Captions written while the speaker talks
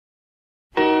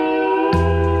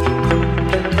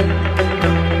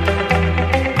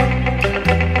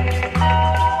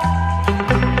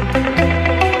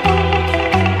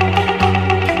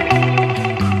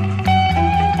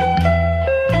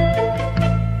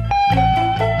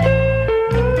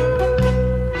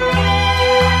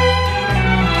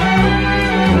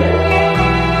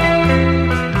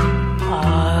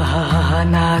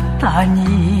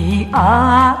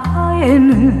え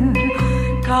ぬ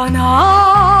悲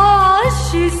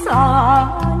し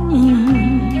さに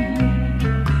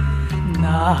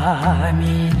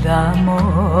涙も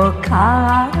枯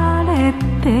れ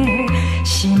て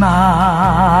し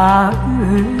ま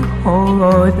うほ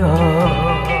ど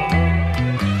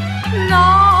泣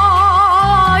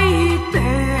いて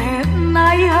悩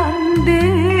んで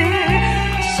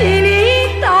死に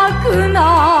たくな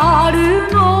る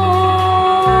の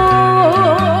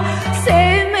責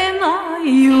めない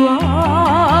わ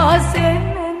責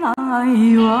めな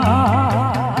いわ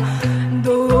ど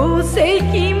うせ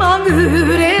気まぐ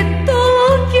れ東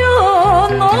京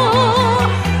の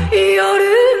夜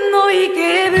の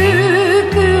池袋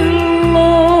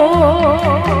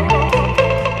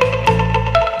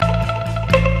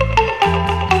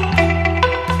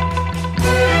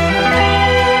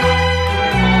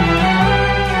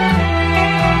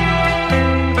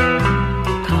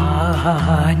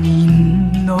他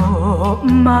人の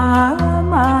ま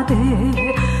まで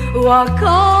別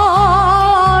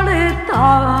れた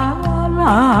ら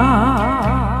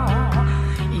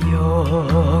よ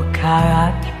か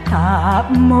った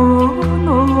もの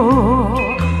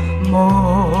も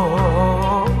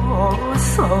う遅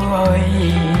い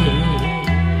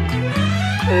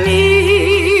三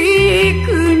国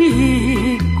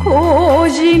工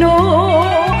事の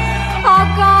明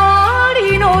か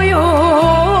りのよ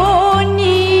うに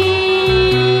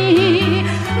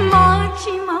待ち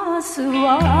ますわ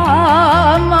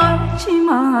待ち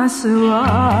ます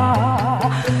わ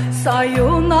さ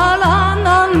よなら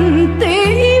なんて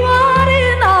言われ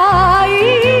ない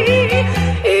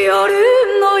夜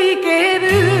の池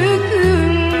袋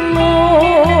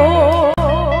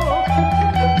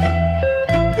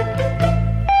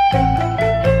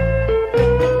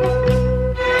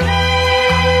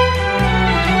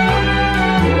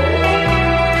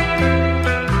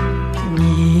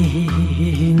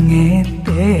逃げ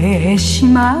てし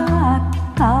ま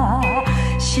った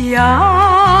幸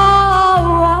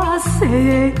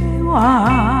せは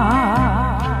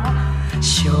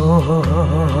所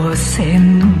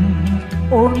詮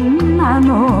女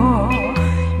の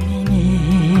身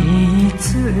につ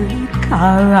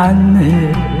か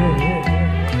ぬ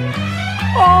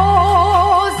お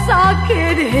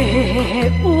酒で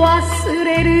忘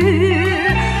れる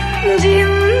人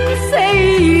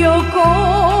生横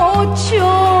丁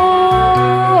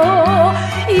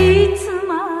いつ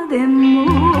まで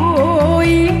もい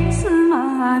つ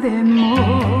までも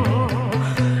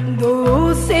ど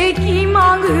うせ気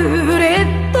まぐれ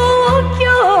東京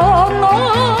の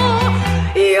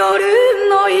夜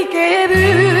の池袋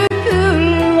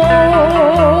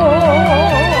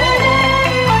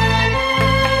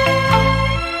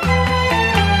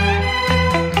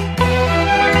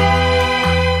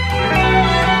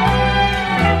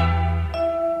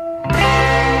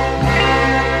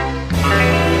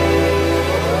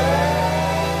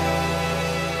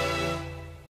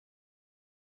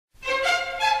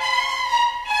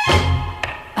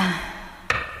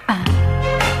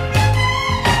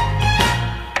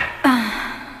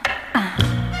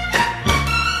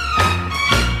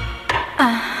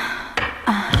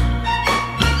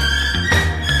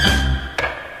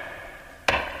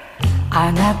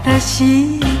あなた知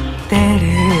ってる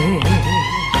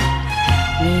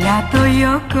港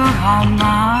横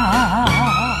浜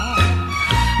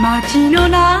街の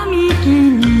並木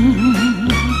に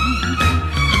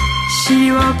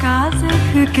潮風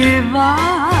吹けば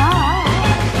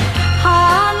放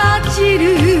ちる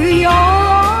夜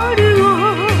を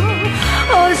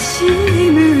惜し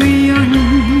むように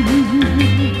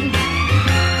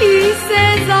伊勢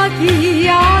崎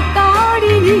あたり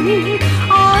に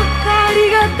明かり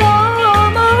が灯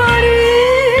る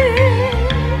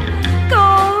遠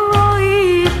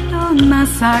いと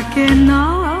情けな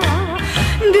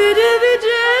ドゥルブジ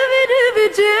ュブル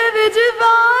ブジュブジュバ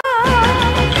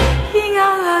日が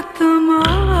灯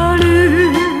る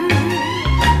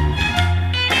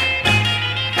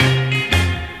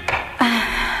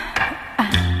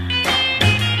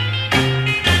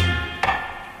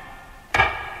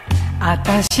あ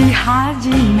たし初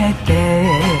めて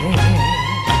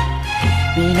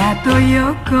港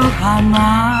横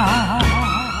浜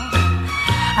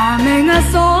雨が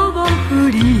そぼ降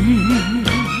り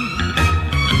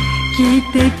汽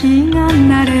笛が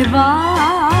鳴れば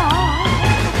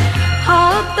鳩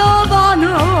場の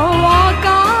別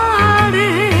れ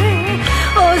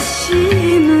惜し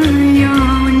むよ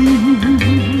うに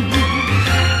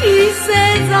伊勢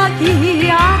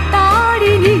崎あたり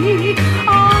に明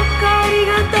かり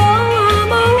が灯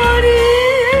る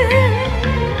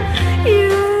夢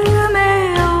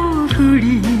を振り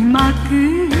まく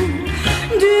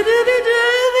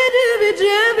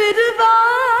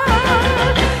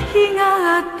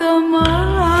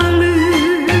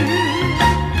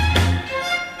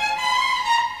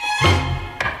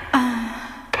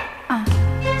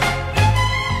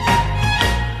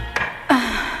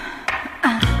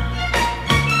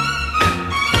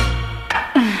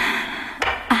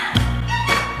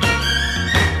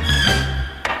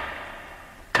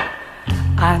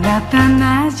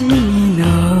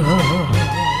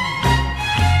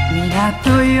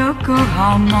横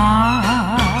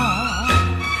浜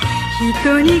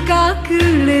人に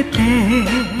隠れて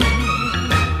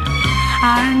あ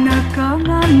の子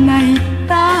が泣い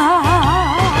た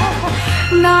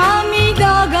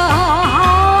涙が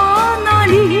花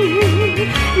に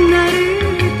なる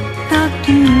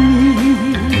時に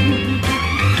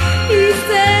伊勢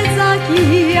崎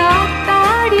あた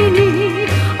りに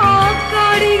明か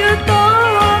りが灯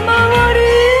る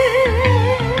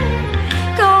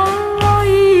可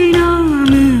愛いなム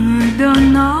ード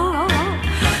の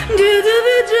ジュズブ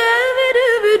ジュブル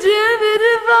ブジュブル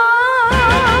バ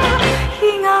日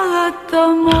が灯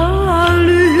る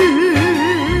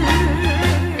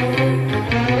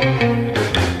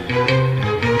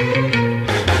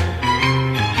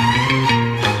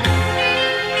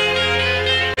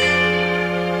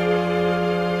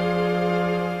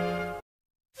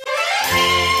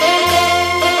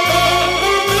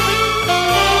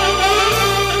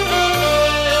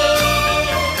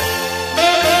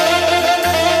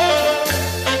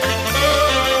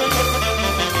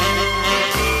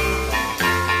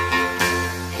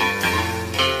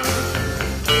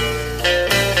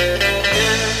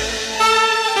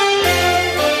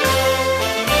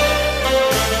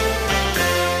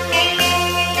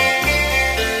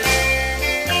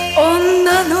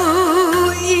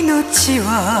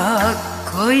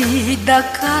恋だ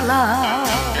から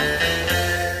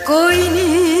恋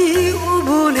に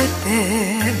溺れて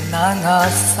流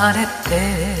されて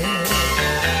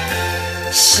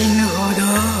死ぬほど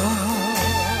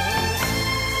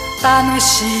楽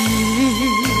し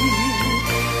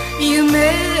い夢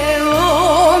を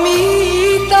見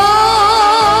た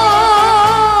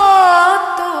あ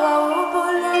とはおぼ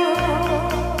ろ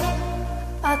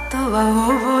あとはお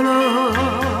ぼろ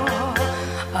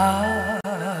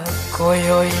今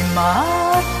宵ま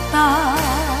た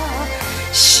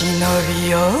忍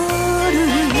び寄る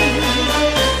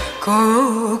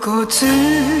恍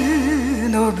惚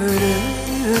のブル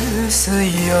ースよ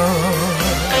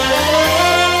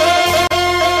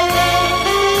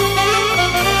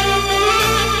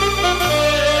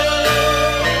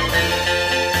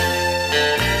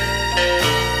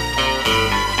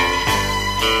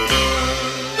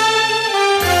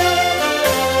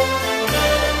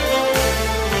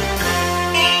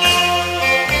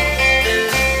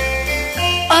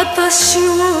私を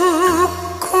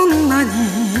こんな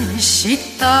にし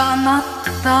たなっ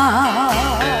た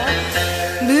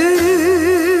ブ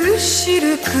ルーシ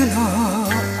ルクの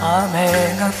雨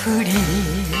が降り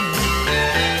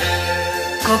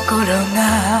心が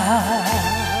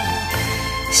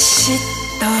しっ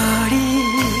とり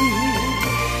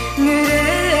濡れ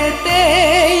て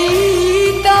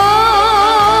いた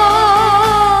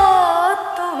あ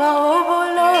とはおぼ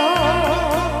ろ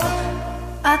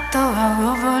あとは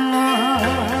おぼろ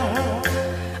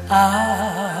あ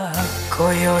あ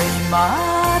今宵ま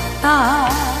た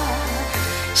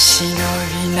忍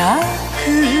びなく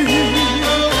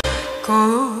恍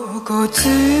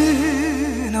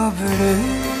惚のブル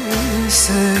ー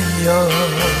スよ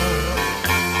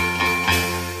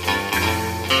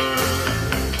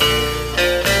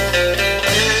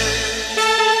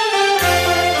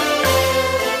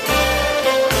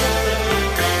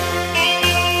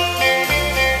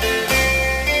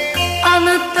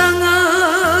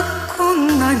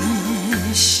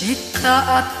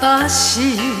あたし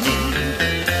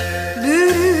ブル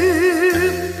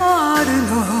ーパール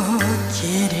の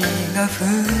霧が降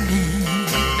り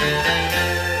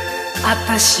あ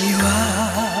たしは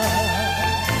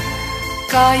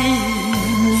貝に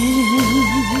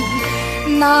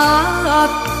な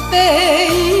って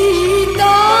いた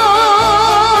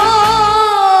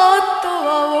あとは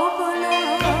おぼろ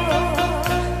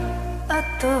あ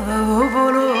とはお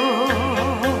ぼろ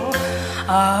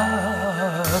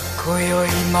今宵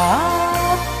ま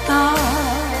た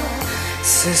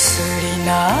すすり泣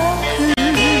く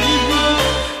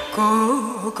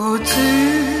恍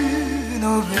惚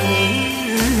のブル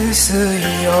ース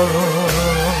よ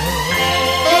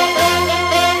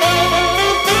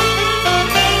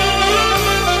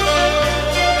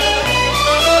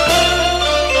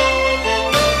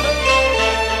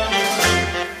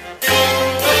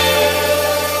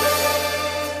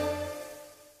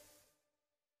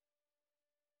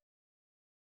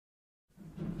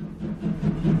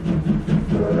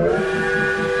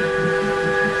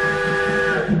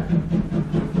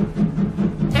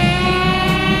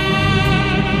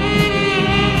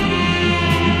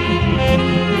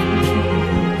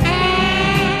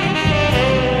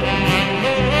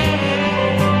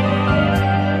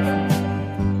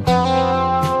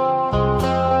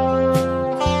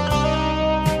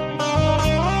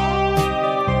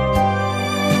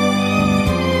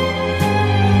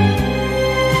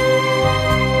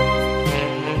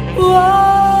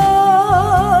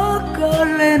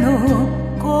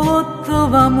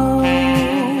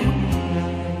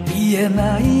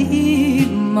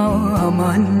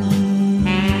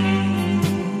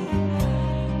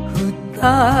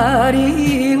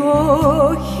人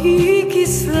を引き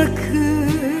裂く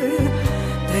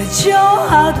手錠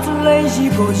あと0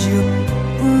時50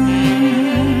分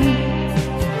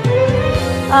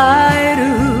会え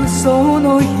るそ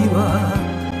の日は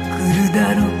来る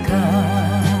だろうか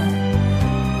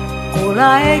こ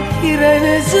らえき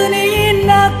れずに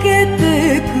泣け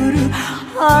てくる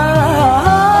話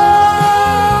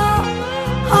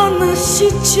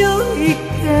しちゃい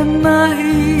けない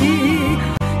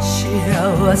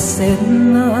幸せ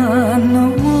なの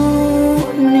に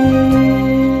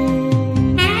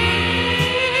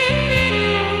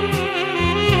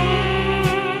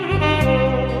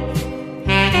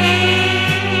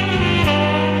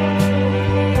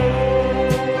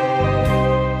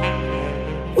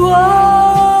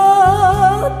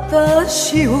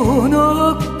私を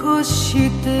残し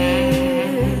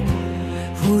て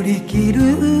振り切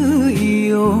る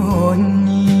よう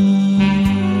に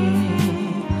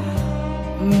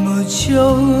無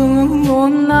情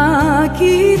な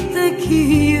汽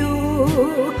笛よ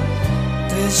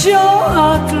手錠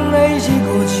あと0時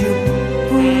50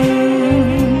分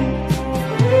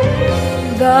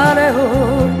誰を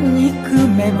憎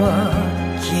めば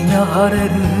気が晴れ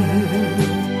る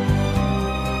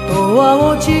ドア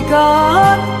を誓った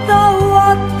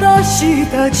私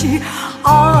たち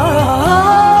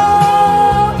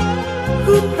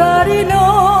二人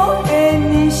の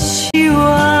縁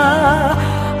は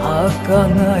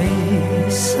儚い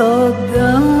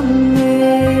定め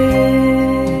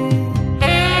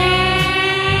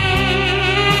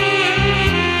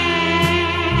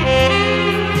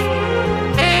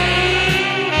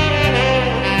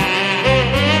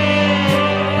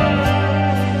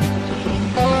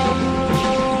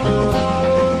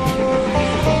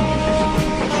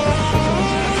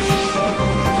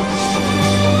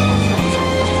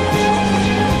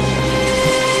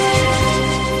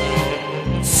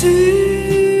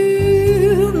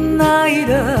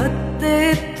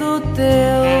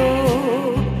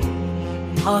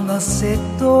話せ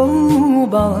と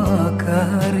ば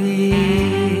かり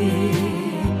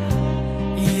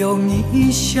容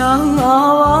疑者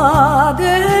は出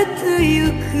て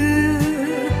ゆく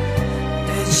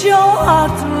手錠あ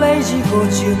と0時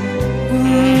50分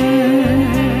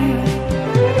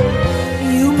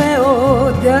夢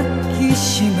を抱き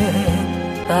しめ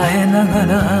耐えなが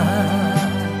ら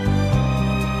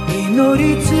祈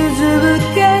り続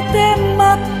けて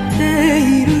待ってい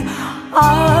る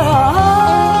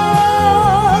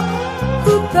二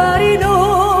人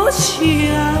の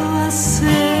幸せ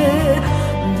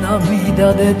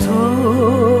涙で遠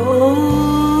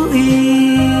い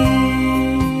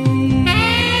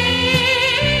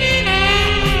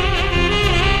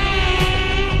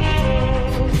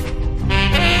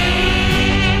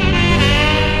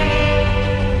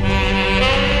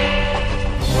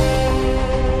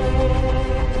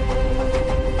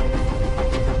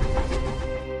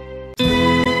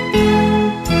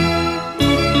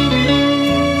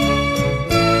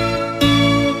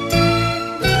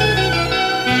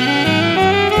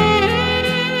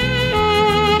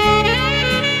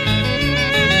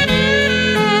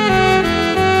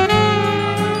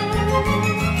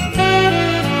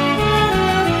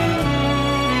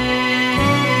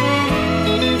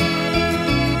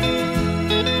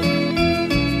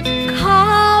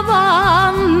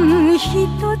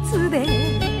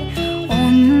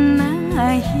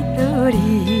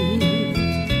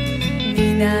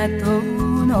港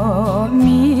の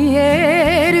見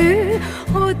える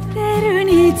ホテル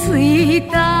に着い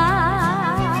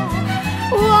た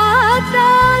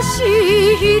私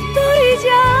一人じ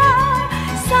ゃ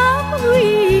寒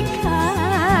いか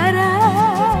ら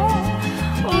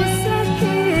お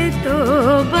酒と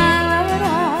バラ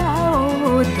を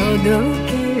届け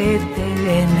て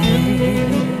ね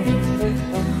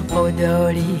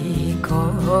踊り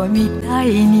子みたい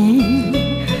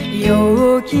に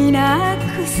陽気な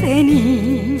くせ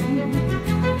に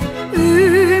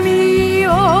海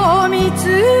を見つ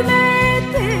め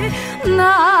て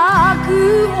泣く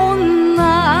女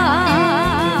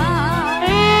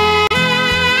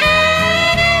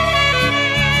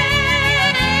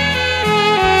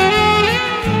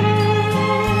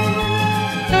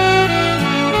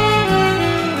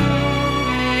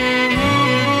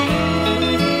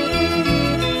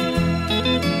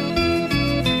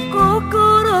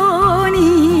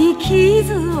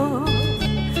傷を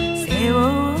背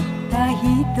負った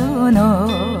人の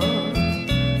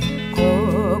こ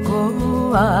こ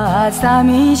は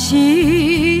寂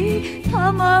しい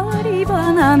たまり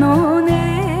場なの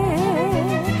ね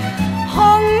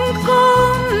香港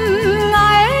帰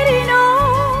りの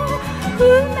船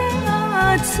が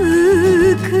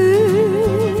つく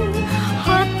鳩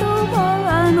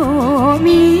場の見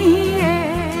え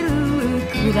る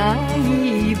暗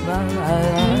いバ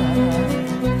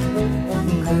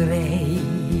ーグレ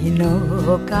ー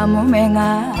のカモメ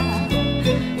が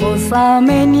小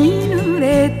雨に濡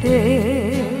れて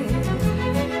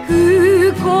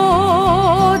不幸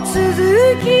続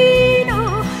きの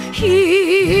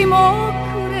日も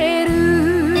くれる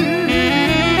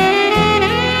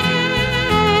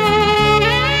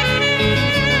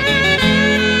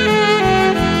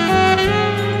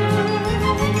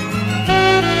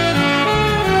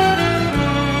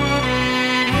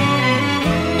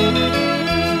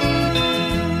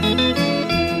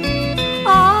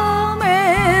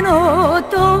雨の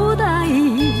灯台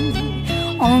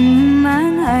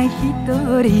女が一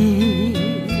人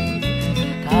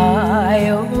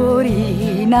頼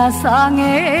りなさ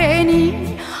げ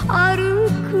に歩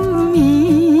く道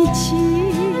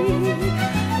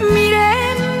未練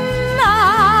な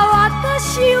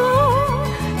私を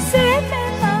責め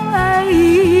ない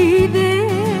で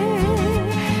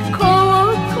こ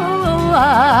こは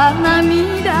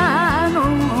涙の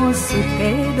捨て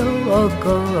どこ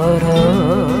ろ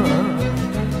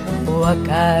別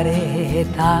れ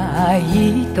た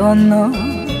人の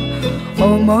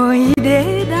思い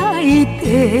出抱いて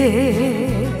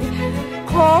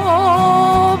神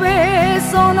戸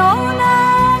その名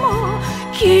も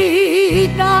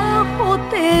北ホ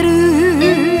テル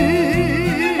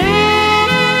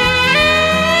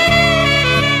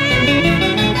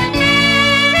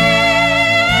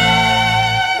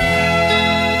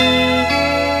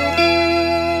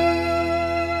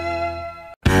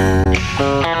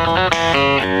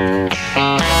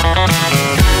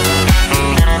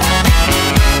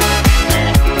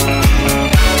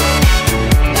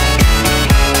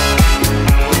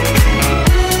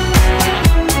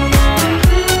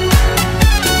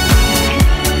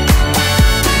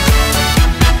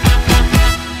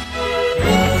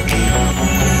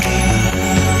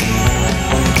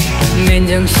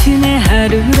맨정신에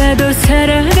하루라도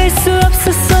살아갈 수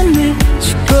없었었네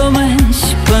죽고만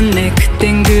싶었네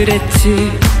그땐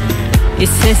그랬지 이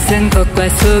세상 겉과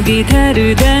속이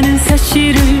다르다는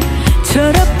사실을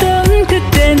철없던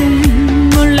그때는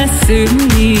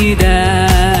몰랐습니다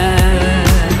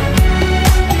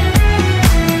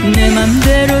내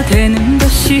맘대로 되는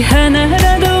것이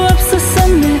하나라도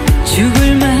없었었네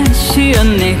죽을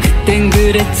맛이었네 그땐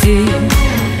그랬지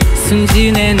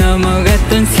순진에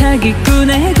넘어갔던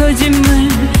사기꾼의 거짓말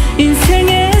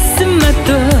인생의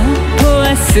쓴맛도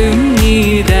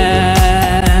보았습니다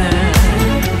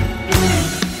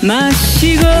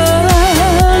마시고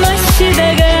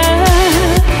마시다가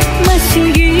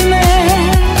마신 김에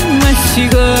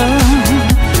마시고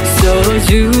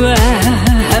소주와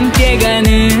함께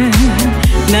가는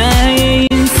나의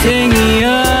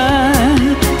인생이여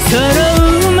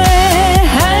서러움에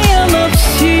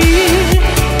하염없이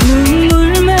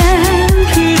눈물만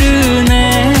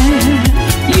흐르네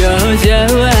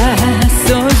여자와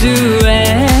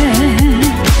소주에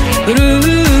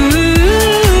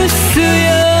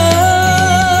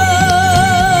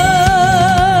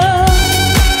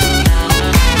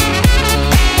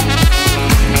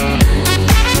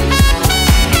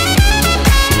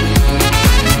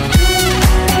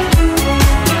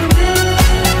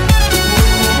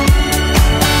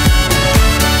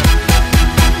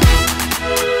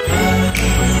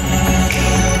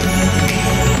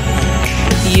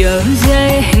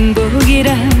여자의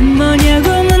행복이란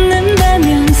뭐냐고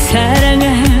묻는다면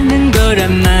사랑하는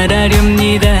거란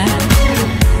말하렵니다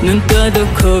눈 떠도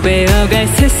코 베어갈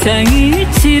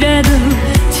세상일지라도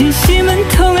진심은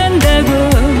통한다고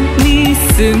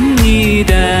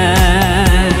믿습니다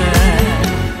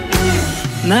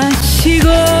마시고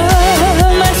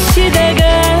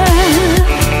마시다가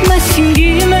마신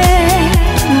김에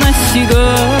마시고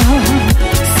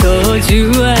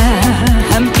소주와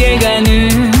함께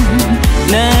가는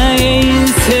나의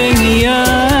인생이여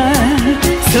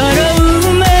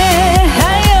서러움에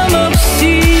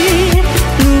하염없이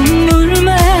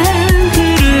눈물만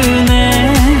흐르네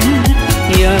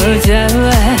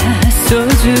여자와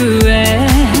소주에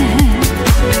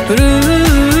브루스여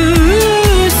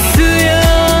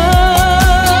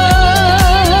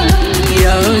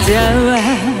여자와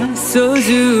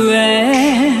소주에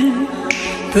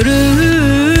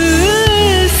브루스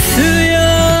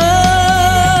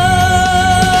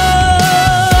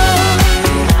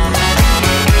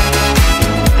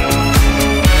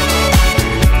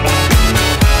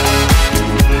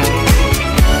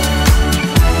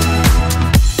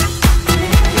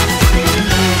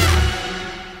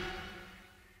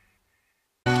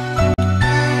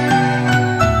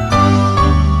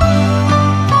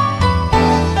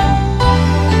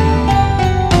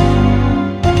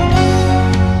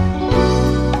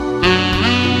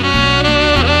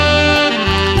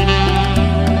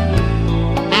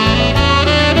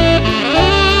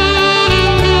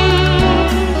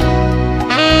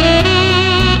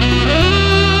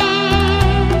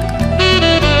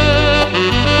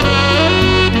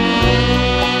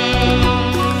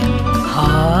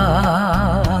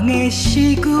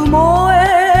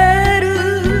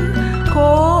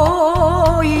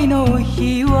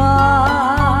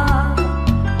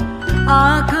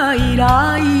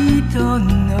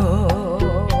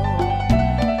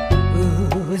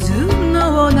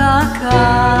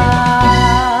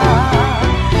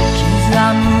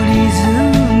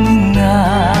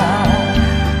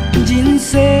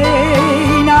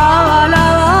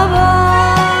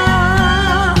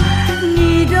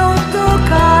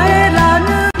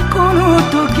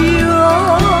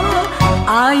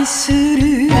愛す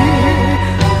る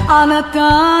あな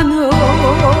たの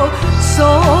そ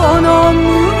の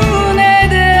胸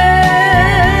で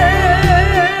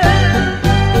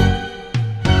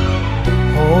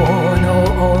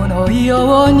炎の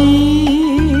ように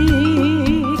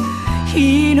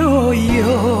火の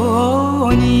よ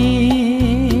うに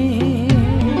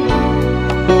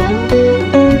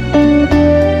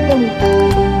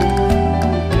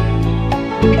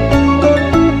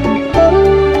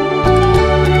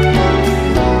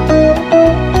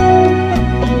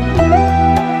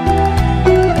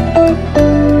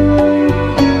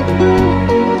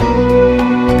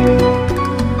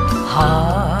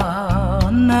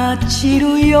散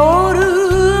る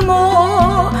夜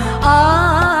も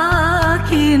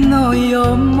秋の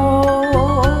夜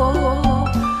も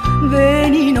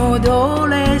紅のド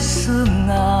レス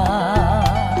が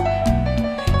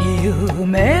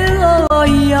夢を呼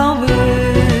ぶ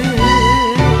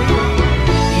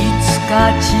いつか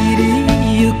散り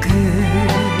ゆく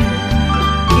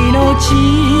命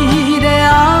で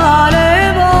あれ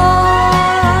ば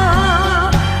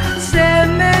せ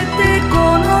めてこ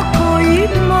の恋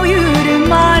もゆる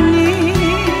間に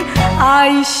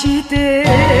愛して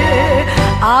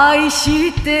愛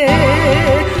して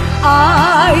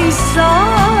愛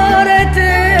されて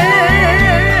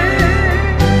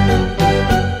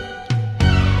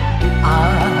あ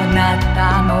な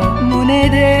たの胸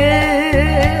で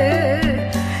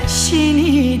死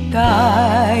に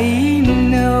たいの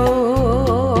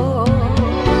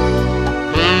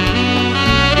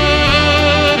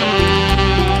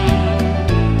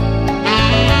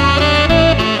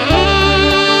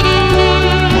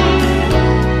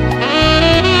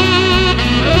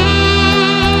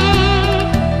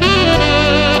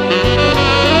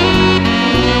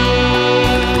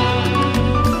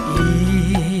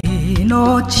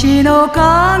命の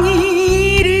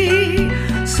限り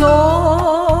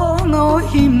その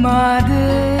日まで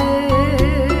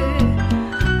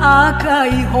赤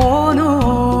い炎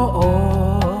を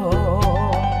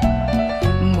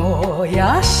燃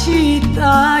やし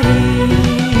たい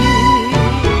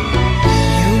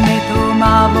夢と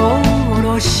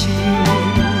幻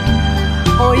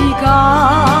追い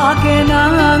かけな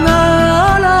が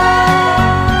ら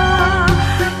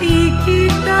生き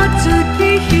た月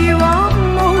日は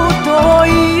もとい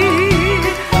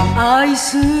愛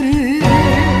する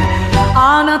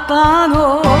あなた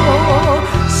の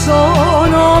そ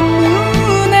の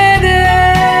胸で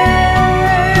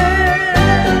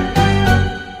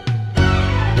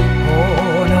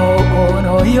炎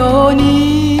のように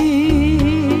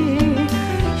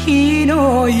火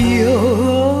のよ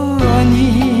う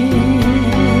に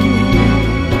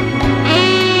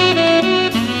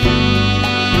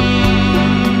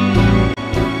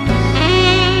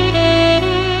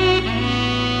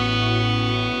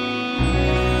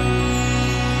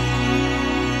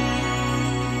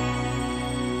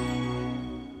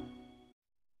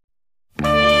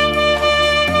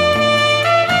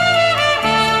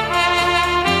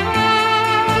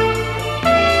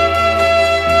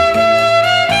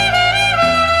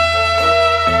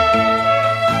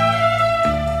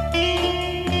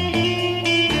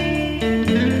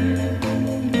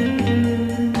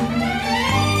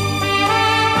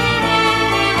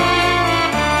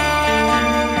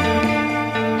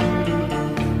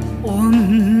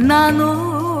女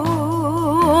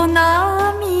の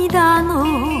涙の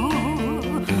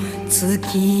尽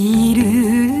きる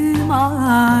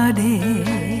まで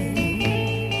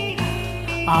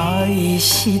愛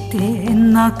して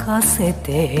泣かせ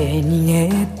て逃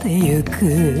げてゆ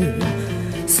く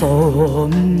そ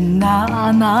んな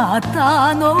あな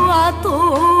たの後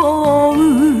を追う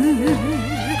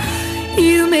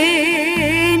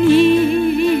夢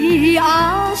に明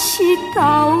日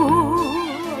を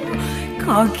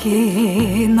か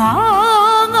けな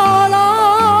がら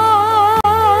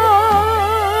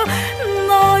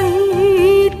泣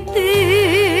いて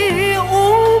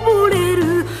溺れる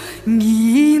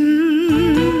銀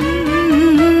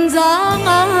座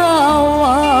川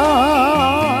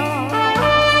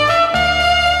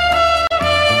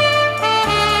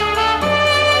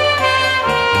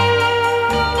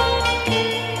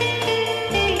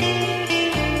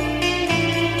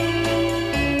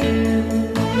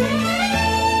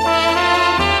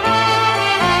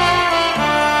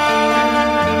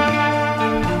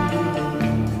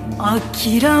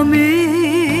諦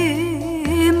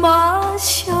めま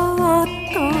しょう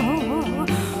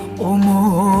と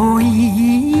思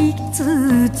い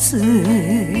つつ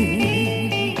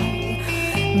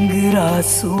グラ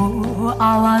スを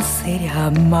合わせり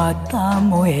ゃまた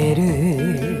燃え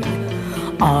る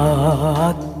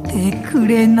あってく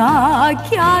れな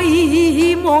きゃ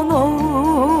いいも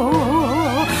の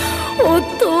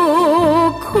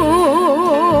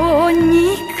男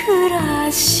に暮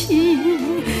らし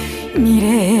未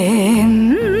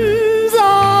練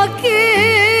酒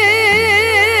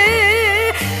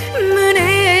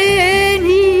胸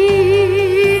に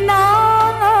流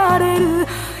れる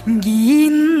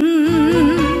銀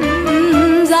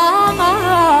座川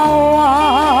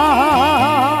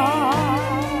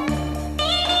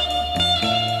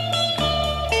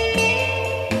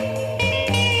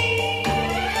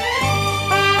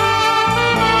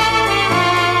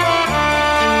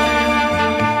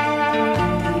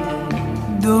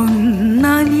どん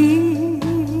な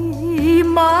に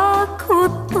まこ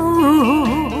と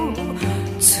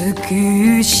尽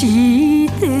くし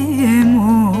て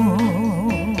も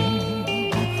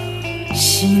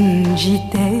信じ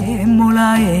ても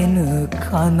らえぬ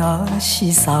悲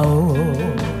しさを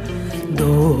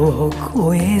ど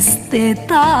こへ捨て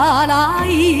たら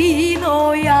いい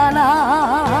のや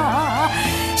ら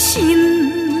死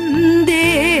ん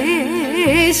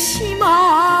でし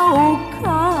まおう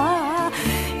か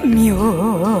身を投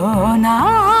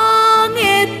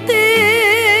げて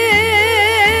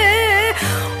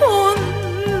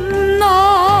女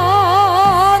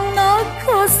泣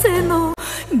かせの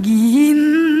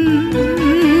銀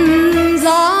座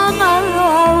川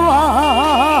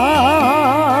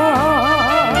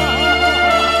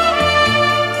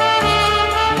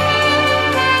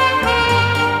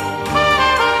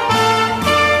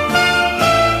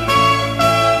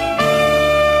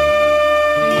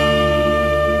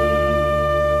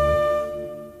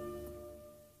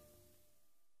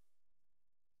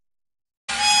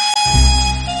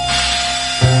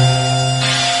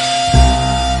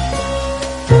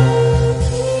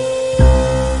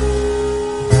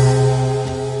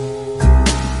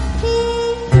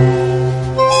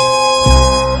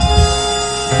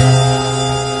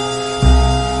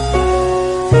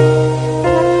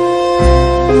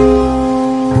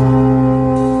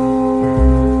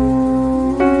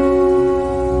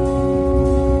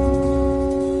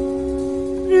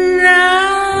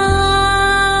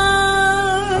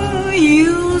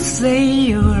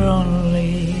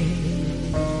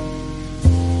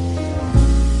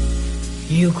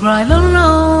You cried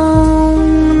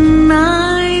alone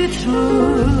night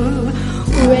through,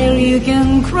 where you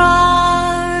can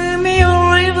cry me a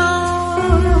river,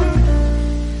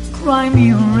 cry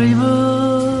me a river.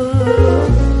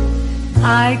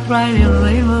 I cried a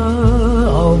river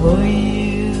over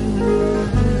you.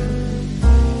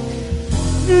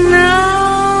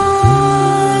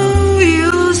 Now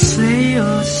you say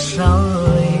you're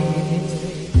sorry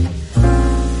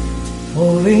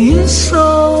for being so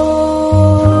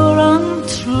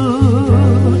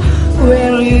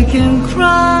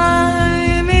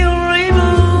cry me a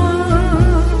river,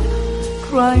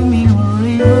 cry me a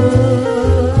river.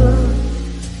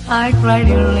 I cried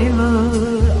a river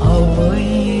over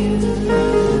you.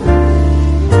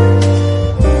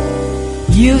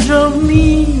 You drove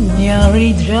me,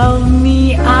 nearly drove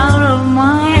me out of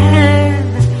my head,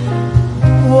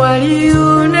 while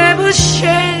you never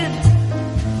shed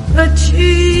a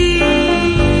tear.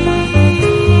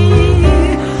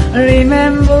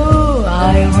 Remember,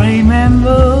 I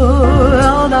remember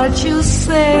all that you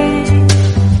say.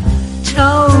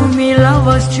 Told me love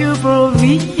was too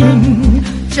proving.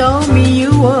 Told me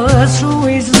you were through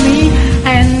with me.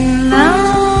 And now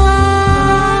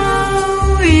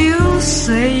you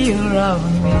say you love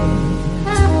me.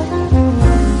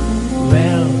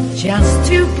 Well, just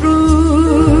to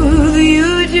prove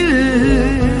you do,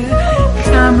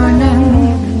 come on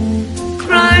and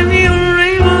cry me a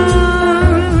river,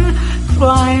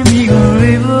 cry me a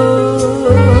river.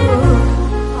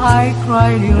 I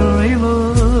cried a river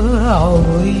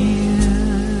over you.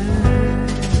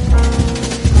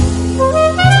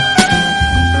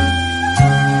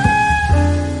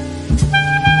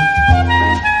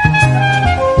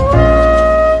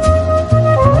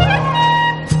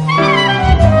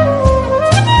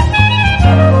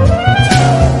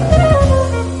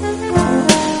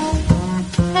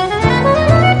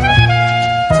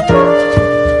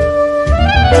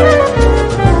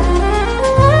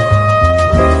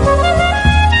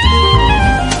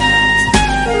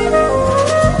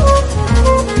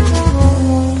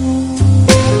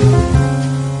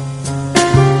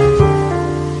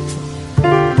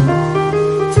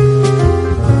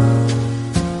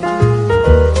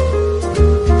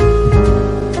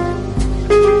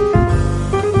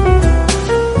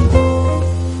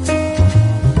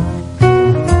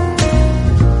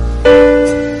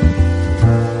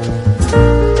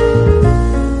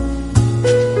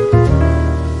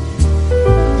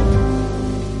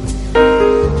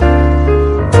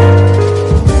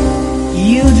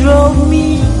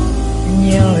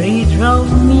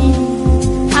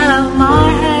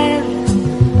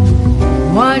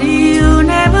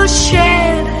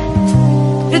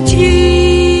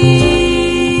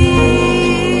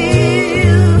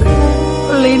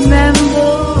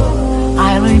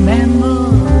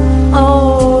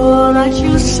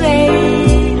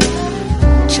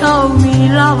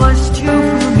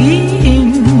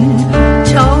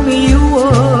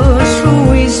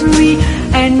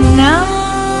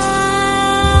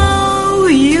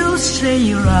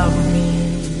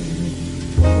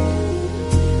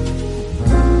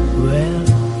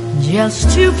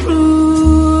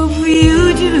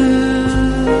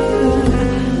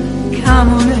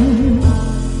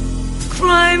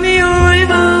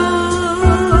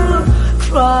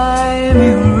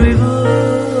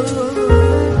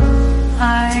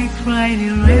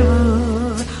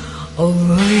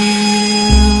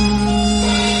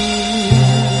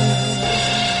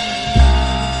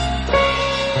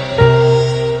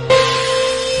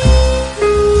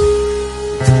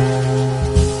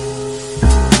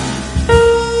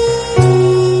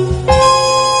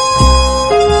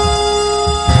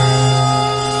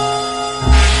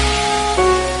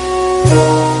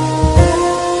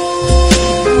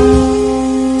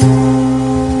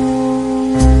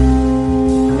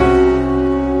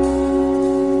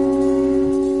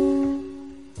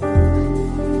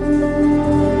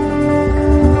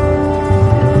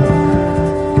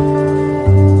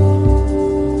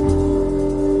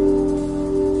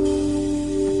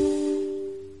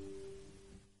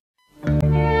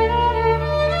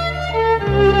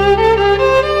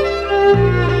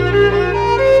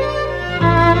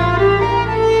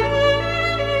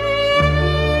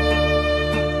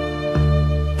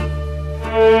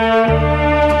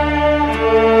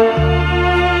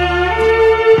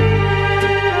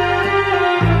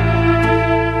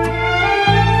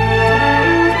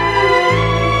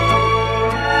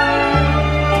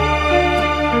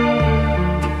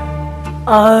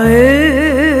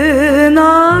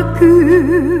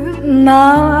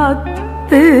 なっ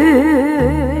て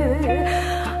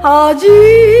初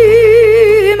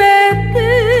めて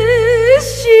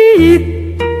知っ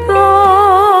た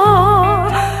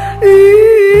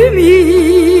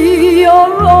海よ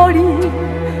り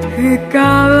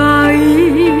深い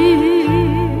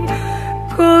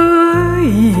恋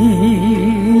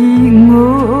心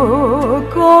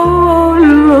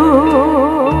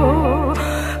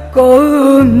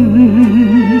こん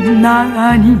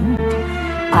なに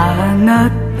あな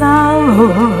たを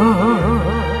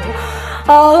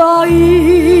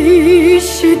愛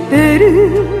してる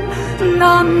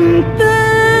なんて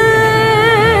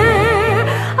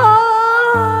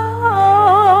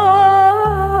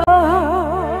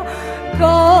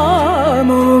か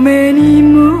もめに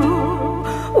も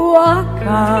わ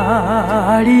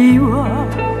かりは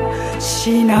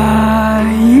しない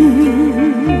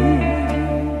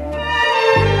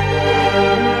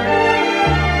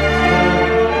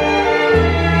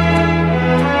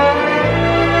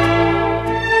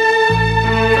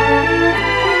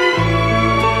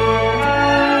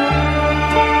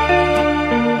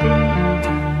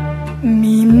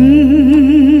み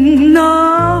んな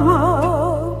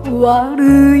は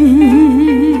悪い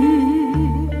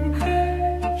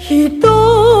人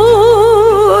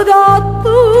だと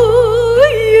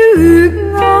いう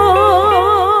が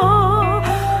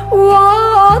私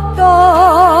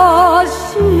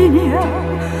には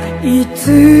いつ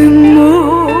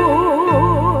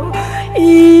もい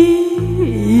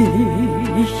い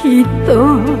人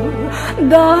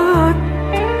だっ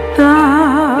た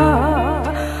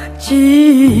ち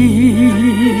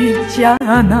っちゃ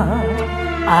な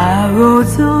青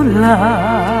空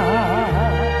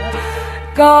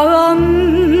監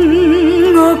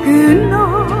獄の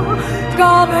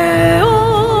壁を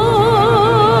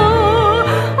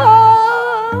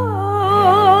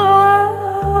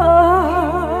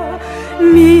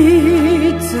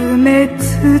見つめ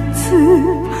つつ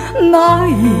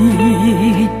泣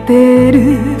いて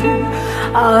る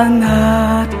あ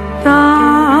なた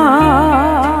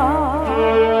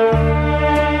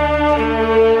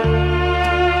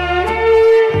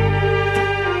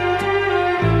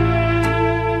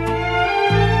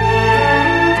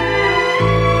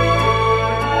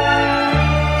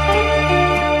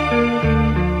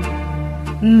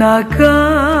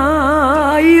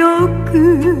仲良く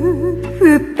二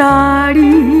人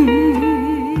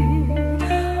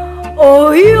泳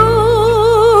い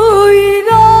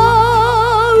だ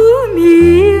海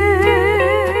へ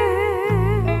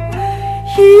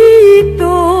一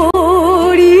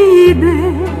人で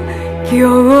今日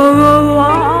は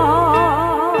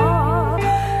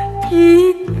来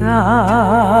た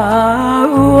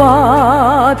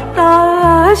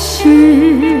私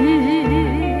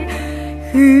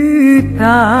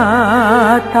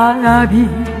再び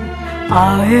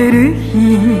会える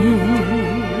日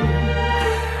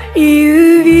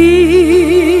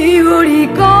指折り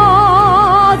数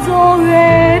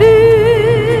える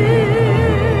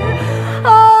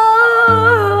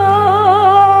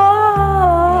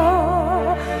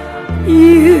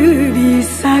指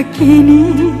先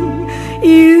に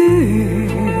夕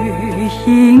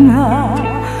日が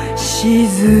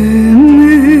沈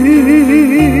む